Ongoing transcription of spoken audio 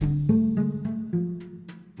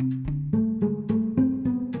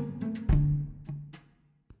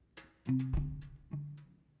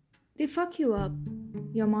fuck you up,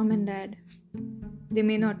 your mom and dad. They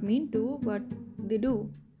may not mean to, but they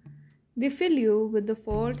do. They fill you with the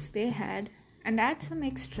faults they had and add some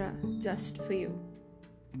extra just for you.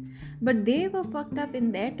 But they were fucked up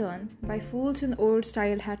in their turn by fools in old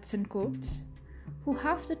style hats and coats, who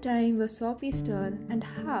half the time were soppy stern and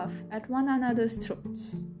half at one another's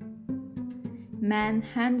throats. Man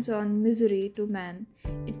hands on misery to man,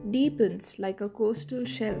 it deepens like a coastal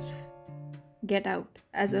shelf. Get out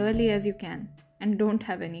as early as you can and don't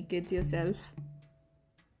have any kids yourself.